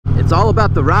It's all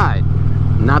about the ride,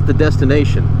 not the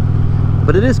destination.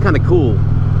 But it is kind of cool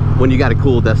when you got a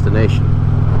cool destination.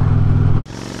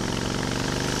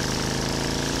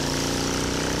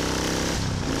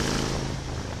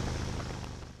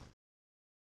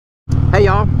 Hey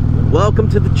y'all, welcome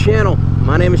to the channel.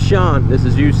 My name is Sean, this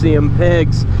is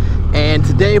Ucmpigs, and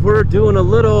today we're doing a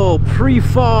little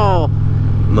pre-fall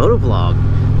motovlog.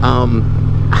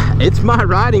 It's my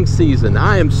riding season.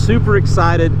 I am super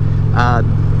excited.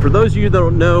 For those of you that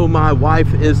don't know, my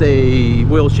wife is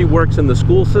she works in the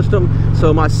school system,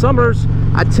 so my summers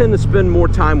I tend to spend more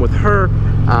time with her.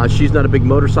 She's not a big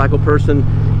motorcycle person,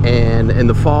 and in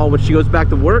the fall when she goes back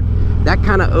to work, that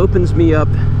kind of opens me up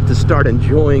to start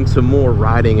enjoying some more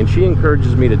riding, and she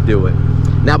encourages me to do it.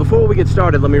 Now, before we get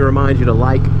started, let me remind you to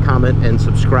like, comment, and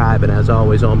subscribe. And as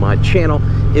always on my channel,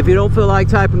 if you don't feel like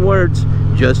typing words,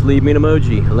 just leave me an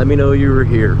emoji. Let me know you were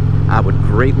here. I would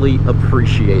greatly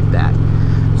appreciate that.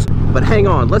 But hang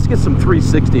on, let's get some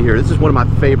 360 here. This is one of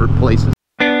my favorite places.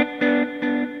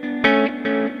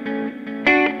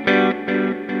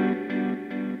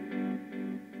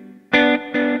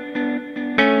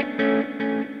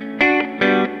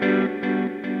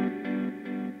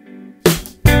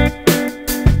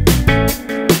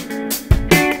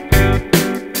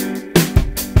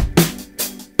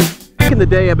 In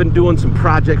the day, I've been doing some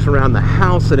projects around the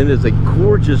house, and it is a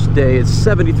gorgeous day. It's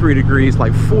 73 degrees,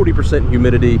 like 40%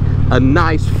 humidity, a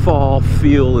nice fall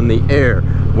feel in the air.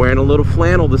 Wearing a little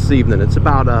flannel this evening. It's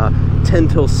about 10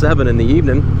 till 7 in the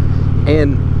evening,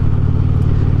 and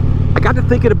I got to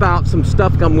thinking about some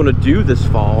stuff I'm going to do this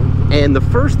fall, and the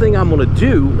first thing I'm going to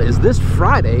do is this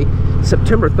Friday,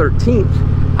 September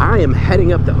 13th, I am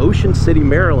heading up to Ocean City,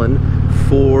 Maryland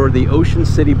for the Ocean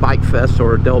City Bike Fest,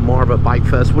 or Delmarva Bike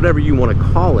Fest, whatever you want to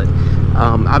call it.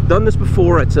 I've done this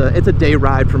before. It's a day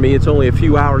ride for me. It's only a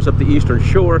few hours up the Eastern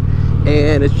Shore,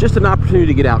 and it's just an opportunity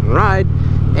to get out and ride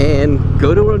and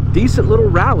go to a decent little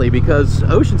rally, because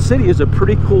Ocean City is a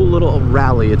pretty cool little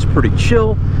rally. It's pretty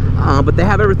chill, but they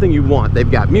have everything you want.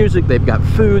 They've got music, they've got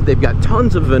food, they've got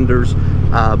tons of vendors,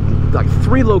 like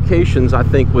 3 locations I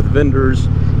think with vendors,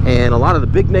 and a lot of the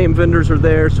big name vendors are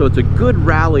there, so it's a good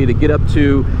rally to get up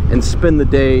to and spend the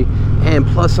day. And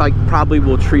plus I probably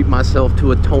will treat myself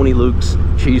to a Tony Luke's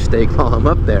cheesesteak while I'm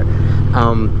up there.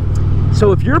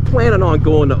 So if you're planning on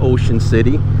going to Ocean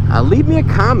City, leave me a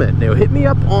comment. Hit me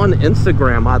up on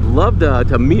Instagram. I'd love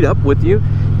to meet up with you.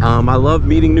 I love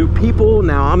meeting new people.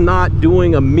 Now, I'm not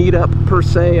doing a meetup per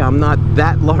se. I'm not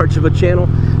that large of a channel,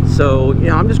 so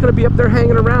I'm just going to be up there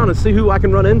hanging around and see who I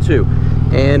can run into,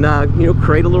 and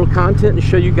create a little content and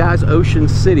show you guys Ocean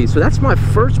City. So that's my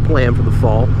first plan for the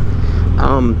fall.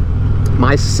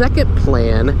 My second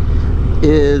plan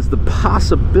is the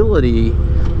possibility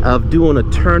of doing a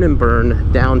turn and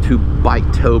burn down to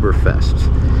Biketoberfest.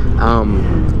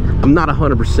 I'm not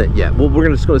 100% yet. Well, we're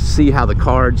just going to see how the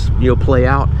cards play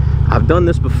out. I've done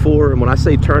this before, and when I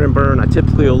say turn and burn, I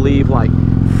typically will leave like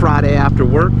Friday after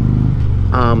work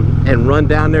and run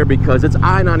down there, because it's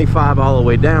I-95 all the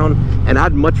way down, and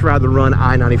I'd much rather run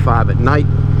I-95 at night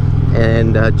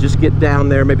and just get down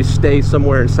there, maybe stay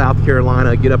somewhere in South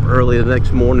Carolina, get up early the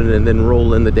next morning, and then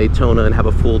roll into Daytona and have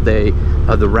a full day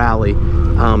of the rally,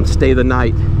 stay the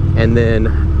night, and then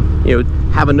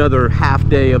have another half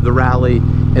day of the rally,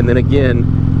 and then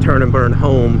again turn and burn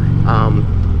home,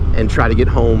 and try to get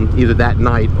home either that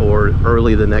night or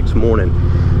early the next morning.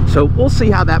 So we'll see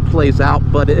how that plays out.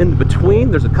 But in between,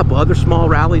 there's a couple other small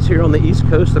rallies here on the East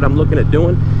Coast that I'm looking at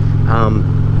doing.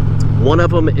 One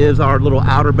of them is our little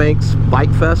Outer Banks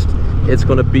Bike Fest. It's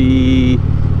going to be,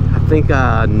 I think,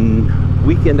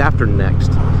 weekend after next.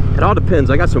 It all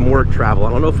depends. I got some work travel. I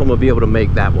don't know if I'm going to be able to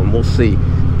make that one. We'll see.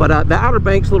 But the Outer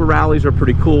Banks little rallies are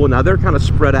pretty cool. Now, they're kind of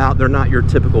spread out. They're not your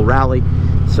typical rally.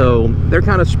 So they're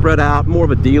kind of spread out, more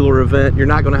of a dealer event. You're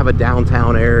not going to have a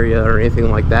downtown area or anything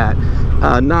like that.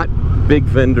 Not big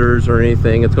vendors or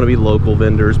anything. It's going to be local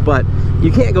vendors, but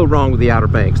you can't go wrong with the Outer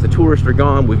Banks. The tourists are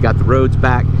gone. We've got the roads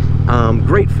back.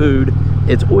 Great food.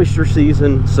 It's oyster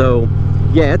season, so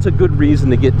yeah, it's a good reason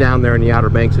to get down there in the Outer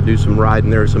Banks and do some riding.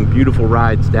 There are some beautiful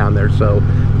rides down there, so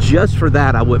just for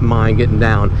that I wouldn't mind getting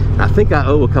down. And I think I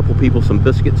owe a couple people some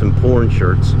biscuits and porn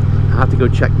shirts. I'll have to go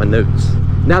check my notes.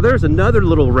 Now, there's another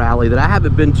little rally that I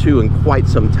haven't been to in quite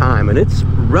some time, and it's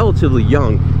relatively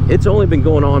young. It's only been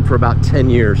going on for about 10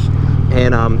 years,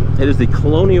 and it is the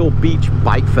Colonial Beach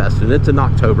Bike Fest, and it's in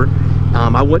October.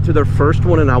 I went to their first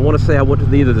one, and I want to say I went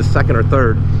to either the second or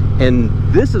third, and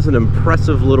this is an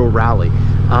impressive little rally.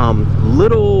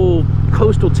 Little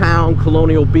coastal town,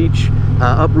 Colonial Beach,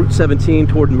 up Route 17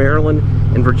 toward Maryland,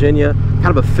 in Virginia,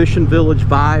 kind of a fishing village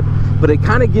vibe, but it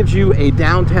kind of gives you a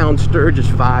downtown Sturgis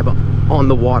vibe on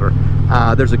the water.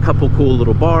 There's a couple cool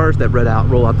little bars that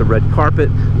roll out the red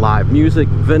carpet, live music,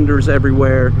 vendors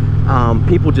everywhere,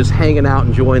 people just hanging out,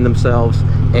 enjoying themselves,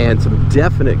 and some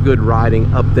definite good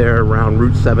riding up there around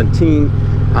Route 17,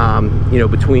 you know,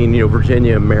 between, you know,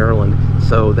 Virginia and Maryland.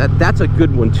 So that's a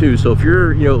good one too. So if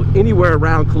you're, you know, anywhere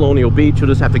around Colonial Beach, you'll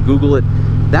just have to Google it.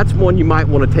 That's one you might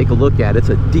want to take a look at. It's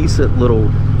a decent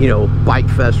little, you know, bike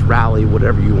fest, rally,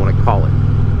 whatever you want to call it.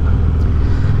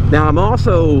 Now, I'm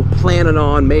also planning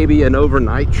on maybe an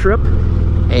overnight trip,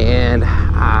 and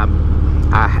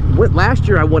last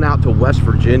year I went out to West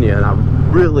Virginia, and I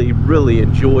really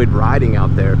enjoyed riding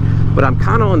out there, but I'm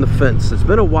kind of on the fence. It's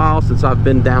been a while since I've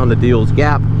been down to Deals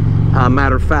Gap.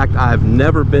 Matter of fact, I've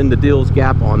never been to Deals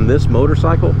Gap on this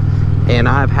motorcycle, and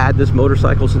I've had this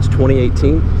motorcycle since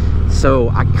 2018. So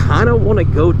I kind of want to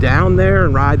go down there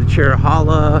and ride the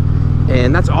Cherahalla,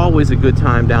 and that's always a good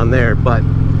time down there. But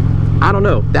I don't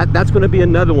know, that's going to be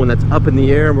another one that's up in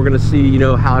the air, and we're going to see, you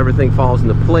know, how everything falls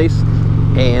into place.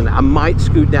 And I might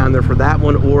scoot down there for that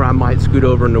one, or I might scoot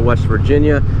over into West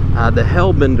Virginia. The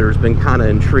Hellbender's been kind of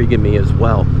intriguing me as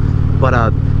well.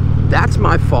 But that's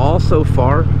my fall so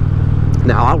far.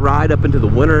 Now I'll ride up into the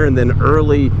winter, and then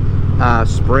early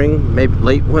spring, maybe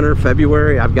late winter,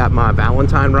 February, I've got my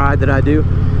Valentine ride that I do.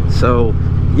 So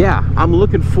yeah, I'm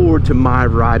looking forward to my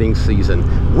riding season.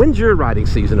 When's your riding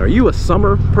season? Are you a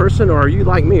summer person, or are you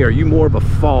like me? Are you more of a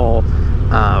fall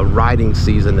riding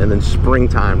season and then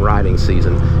springtime riding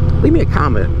season? Leave me a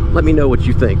comment. Let me know what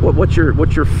you think. What's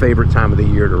your favorite time of the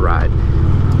year to ride?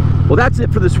 Well, that's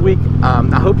it for this week.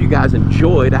 I hope you guys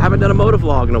enjoyed. I haven't done a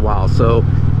motovlog in a while, so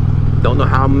don't know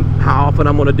how often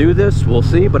I'm going to do this. We'll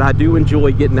see, but I do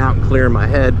enjoy getting out and clearing my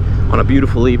head on a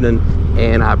beautiful evening,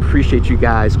 and I appreciate you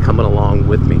guys coming along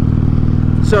with me.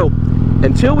 So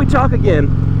until we talk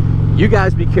again, you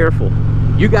guys be careful.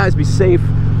 You guys be safe.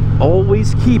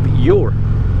 Always keep your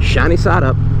shiny side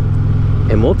up,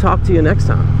 and we'll talk to you next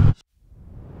time.